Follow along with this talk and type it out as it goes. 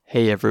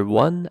Hey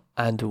everyone,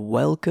 and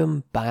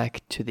welcome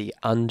back to the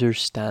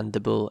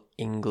Understandable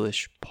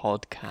English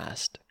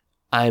podcast.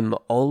 I'm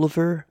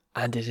Oliver,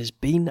 and it has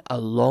been a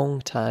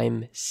long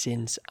time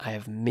since I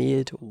have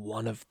made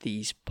one of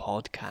these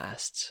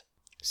podcasts.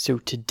 So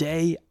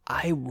today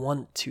I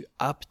want to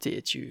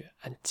update you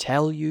and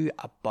tell you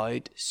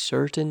about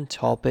certain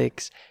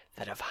topics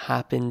that have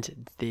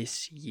happened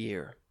this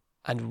year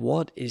and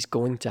what is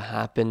going to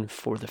happen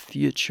for the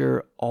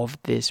future of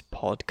this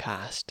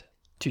podcast.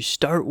 To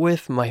start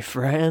with, my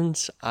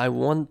friends, I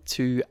want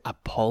to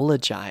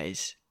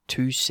apologize,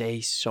 to say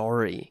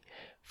sorry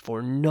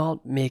for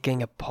not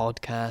making a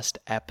podcast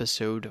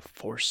episode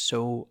for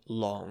so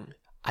long.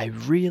 I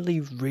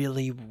really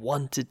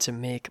wanted to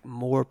make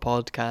more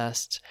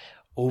podcasts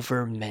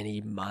over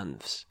many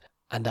months.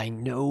 And I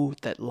know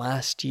that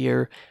last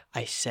year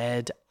I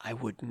said I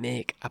would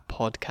make a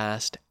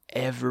podcast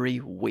every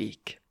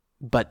week.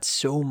 But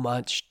so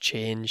much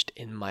changed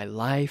in my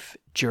life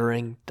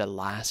during the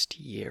last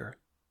year.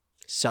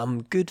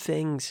 Some good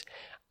things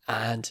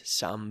and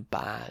some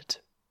bad,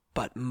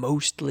 but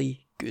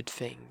mostly good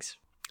things.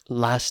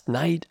 Last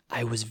night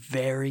I was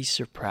very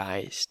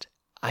surprised.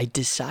 I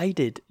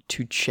decided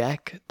to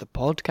check the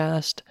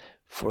podcast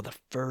for the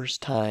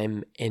first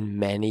time in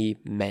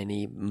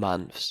many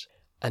months.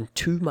 And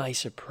to my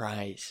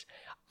surprise,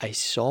 I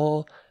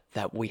saw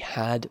that we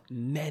had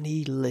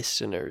many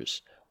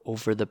listeners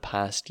over the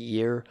past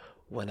year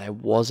when I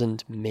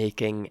wasn't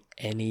making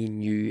any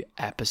new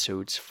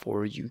episodes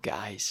for you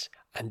guys.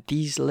 And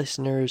these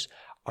listeners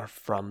are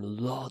from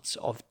lots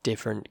of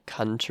different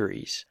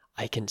countries.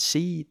 I can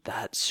see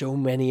that so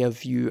many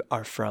of you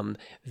are from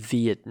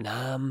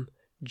Vietnam,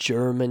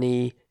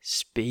 Germany,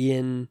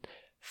 Spain,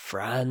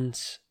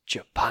 France,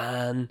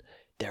 Japan.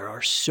 There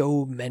are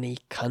so many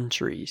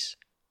countries.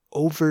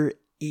 Over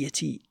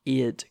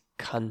 88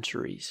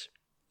 countries,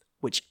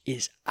 which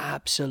is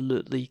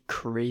absolutely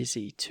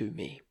crazy to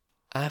me.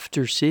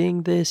 After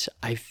seeing this,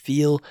 I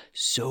feel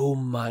so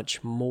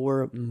much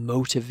more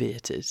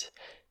motivated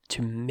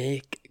to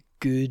make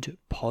good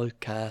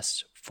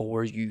podcasts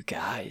for you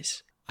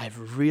guys. I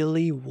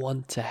really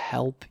want to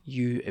help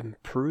you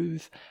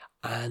improve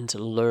and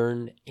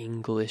learn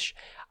English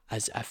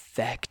as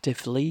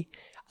effectively,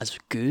 as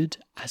good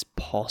as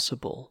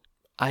possible.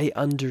 I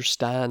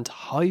understand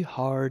how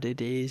hard it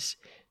is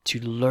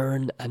to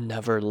learn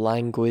another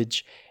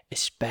language,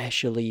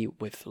 especially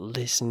with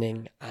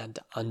listening and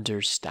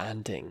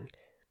understanding,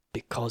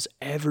 because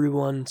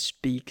everyone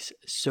speaks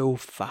so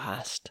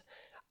fast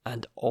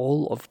and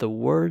all of the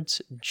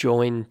words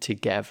join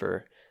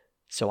together.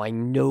 So I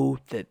know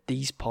that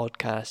these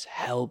podcasts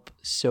help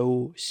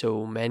so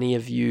many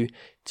of you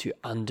to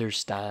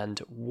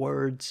understand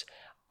words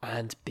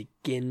and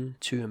begin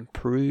to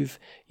improve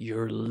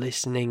your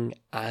listening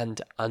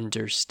and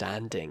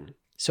understanding.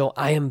 So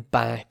I am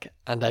back,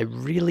 and I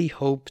really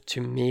hope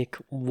to make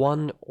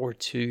 1 or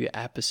 2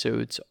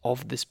 episodes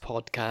of this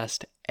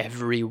podcast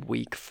every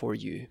week for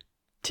you.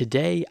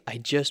 Today, I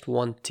just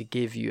want to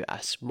give you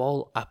a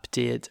small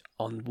update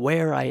on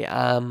where I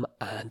am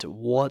and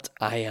what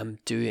I am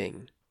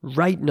doing.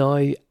 Right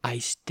now, I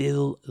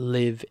still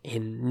live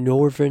in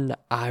Northern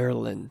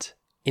Ireland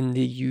in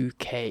the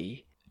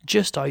UK,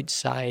 just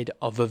outside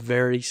of a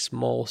very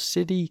small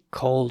city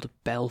called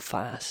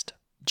Belfast.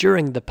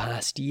 During the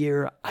past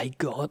year, I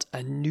got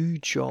a new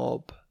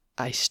job.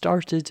 I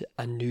started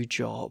a new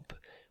job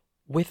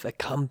with a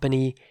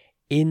company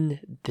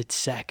in the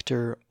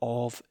sector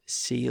of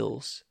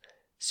sales.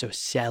 So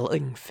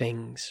selling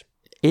things.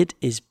 It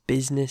is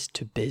business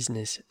to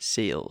business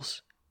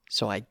sales.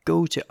 So I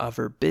go to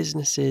other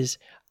businesses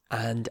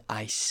and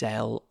I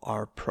sell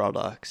our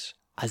products.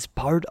 As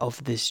part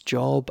of this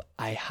job,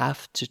 I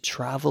have to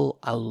travel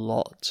a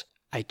lot.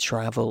 I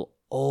travel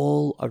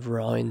all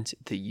around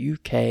the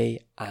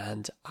UK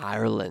and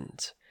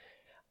Ireland.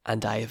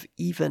 And I have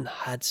even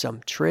had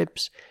some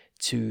trips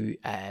to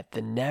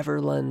the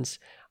Netherlands,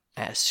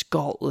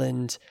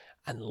 Scotland,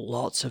 and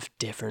lots of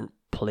different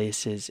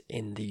places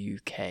in the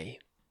UK.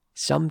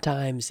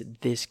 Sometimes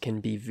this can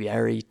be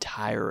very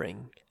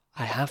tiring.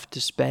 I have to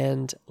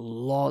spend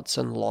lots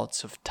and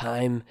lots of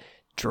time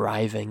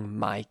driving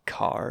my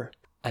car.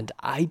 And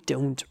I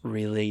don't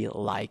really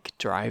like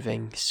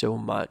driving so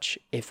much,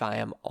 if I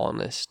am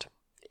honest.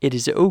 It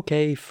is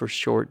okay for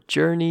short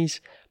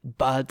journeys,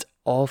 but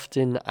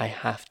often I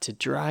have to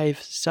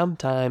drive,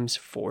 sometimes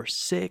for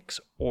 6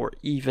 or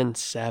even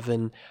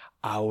 7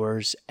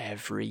 hours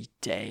every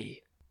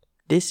day.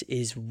 This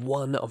is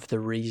one of the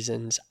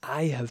reasons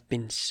I have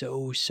been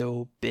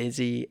so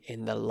busy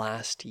in the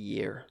last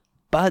year.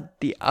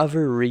 But the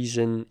other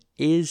reason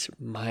is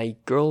my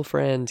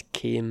girlfriend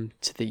came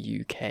to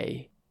the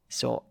UK.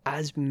 So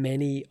as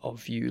many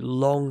of you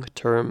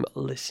long-term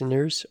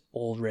listeners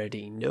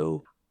already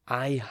know,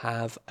 I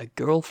have a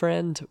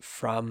girlfriend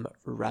from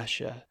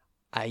Russia.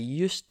 I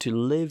used to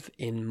live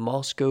in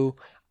Moscow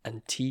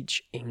and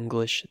teach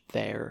English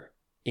there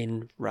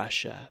in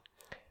Russia.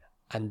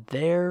 And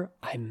there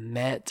I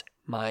met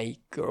my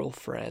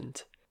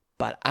girlfriend.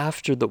 But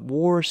after the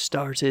war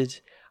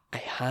started, I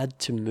had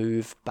to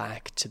move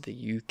back to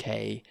the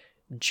UK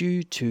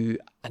due to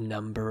a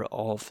number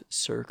of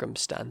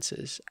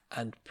circumstances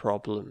and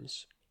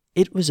problems.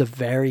 It was a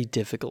very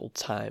difficult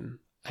time.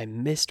 I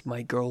missed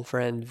my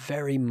girlfriend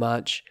very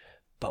much,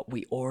 but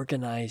we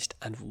organised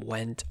and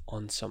went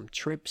on some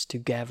trips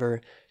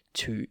together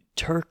to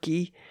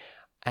Turkey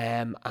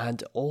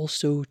and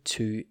also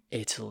to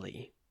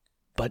Italy.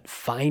 But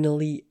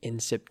finally, in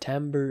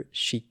September,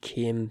 she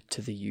came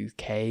to the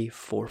UK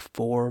for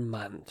 4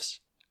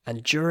 months.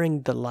 And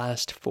during the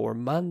last 4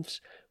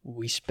 months,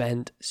 we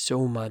spent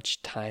so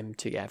much time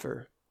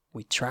together.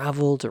 We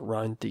travelled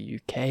around the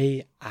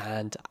UK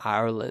and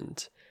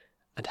Ireland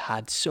and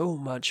had so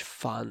much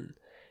fun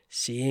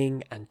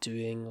seeing and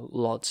doing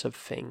lots of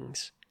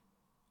things.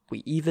 We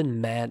even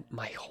met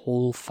my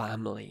whole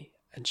family,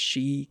 and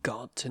she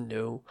got to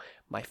know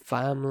my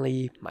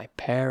family, my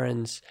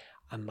parents,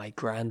 and my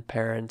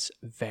grandparents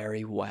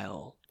very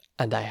well.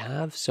 And I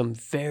have some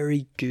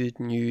very good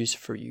news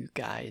for you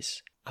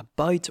guys.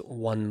 About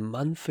 1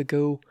 month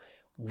ago,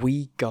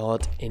 we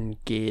got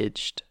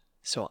engaged.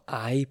 So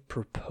I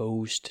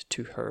proposed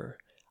to her.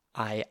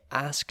 I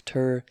asked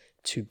her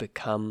to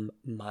become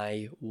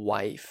my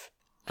wife.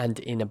 And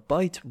in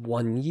about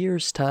 1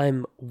 year's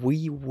time,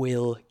 we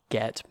will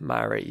get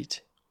married.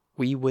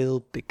 We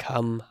will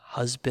become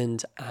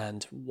husband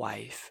and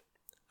wife.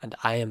 And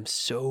I am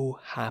so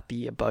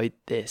happy about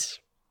this.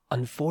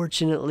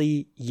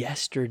 Unfortunately,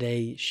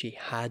 yesterday she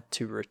had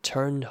to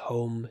return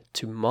home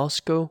to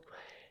Moscow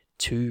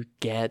to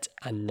get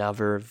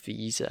another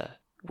visa.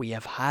 We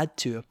have had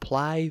to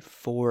apply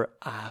for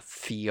a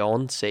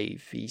fiancé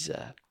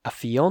visa. A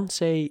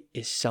fiancé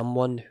is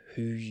someone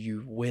who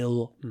you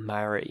will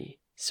marry.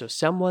 So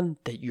someone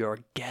that you're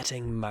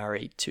getting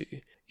married to.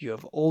 You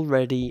have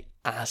already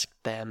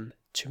asked them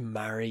to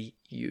marry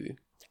you.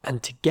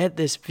 And to get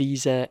this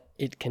visa,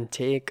 it can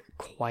take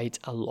quite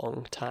a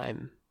long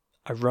time.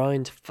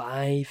 Around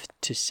 5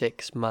 to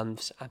 6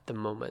 months at the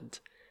moment.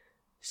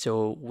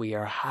 So we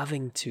are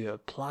having to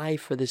apply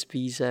for this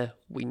visa.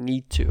 We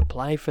need to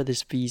apply for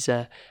this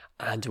visa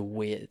and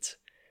wait.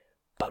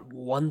 But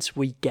once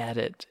we get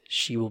it,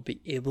 she will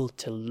be able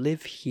to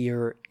live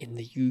here in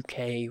the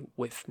UK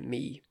with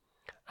me.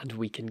 And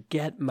we can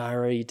get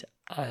married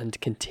and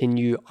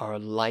continue our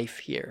life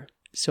here.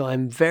 So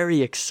I'm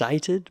very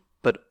excited,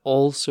 but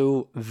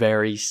also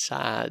very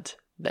sad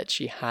that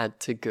she had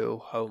to go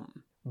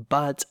home.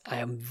 But I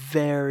am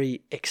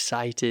very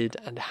excited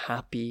and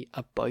happy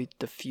about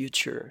the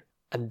future.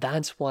 And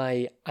that's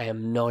why I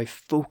am now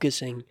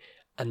focusing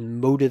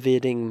and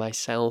motivating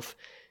myself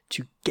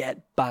to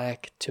get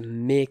back to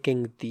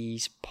making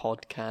these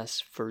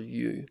podcasts for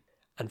you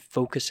and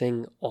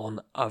focusing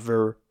on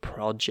other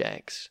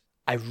projects.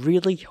 I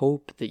really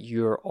hope that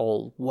you're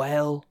all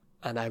well,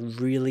 and I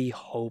really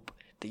hope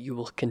that you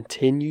will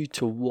continue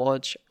to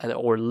watch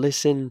or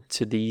listen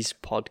to these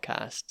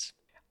podcasts.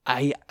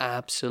 I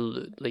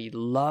absolutely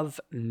love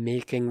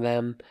making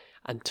them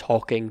and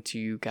talking to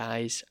you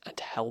guys and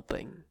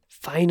helping.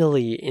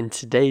 Finally, in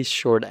today's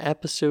short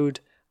episode,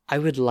 I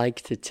would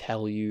like to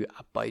tell you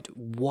about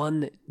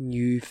one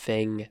new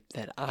thing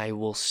that I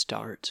will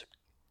start.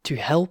 To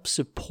help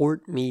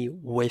support me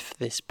with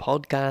this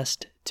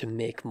podcast, to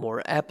make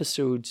more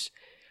episodes,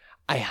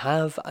 I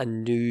have a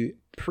new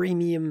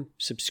premium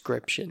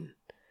subscription.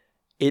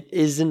 It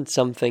isn't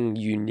something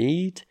you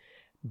need,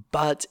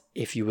 but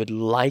if you would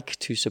like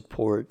to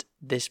support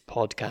this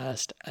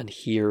podcast and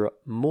hear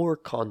more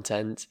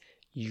content,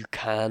 you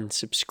can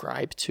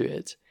subscribe to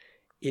it.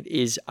 It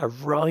is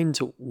around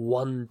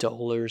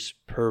 $1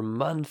 per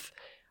month,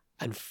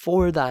 and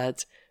for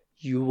that,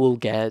 you will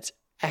get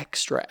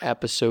extra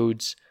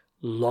episodes,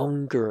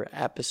 longer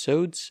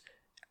episodes,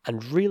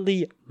 and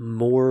really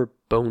more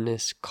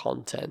bonus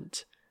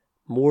content,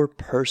 more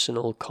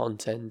personal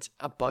content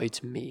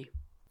about me.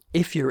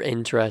 If you're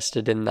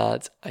interested in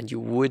that and you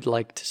would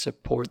like to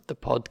support the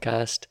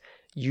podcast,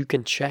 you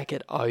can check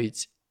it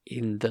out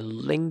in the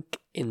link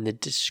in the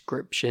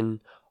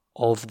description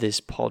of this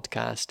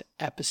podcast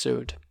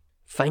episode.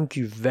 Thank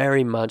you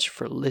very much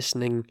for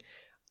listening.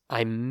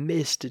 I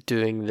missed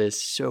doing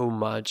this so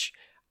much,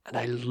 and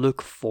I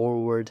look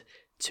forward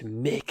to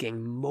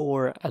making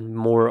more and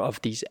more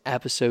of these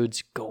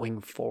episodes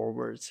going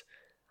forward.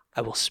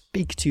 I will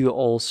speak to you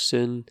all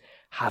soon.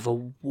 Have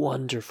a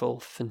wonderful,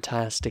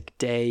 fantastic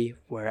day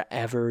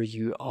wherever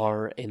you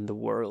are in the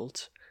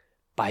world.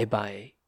 Bye bye.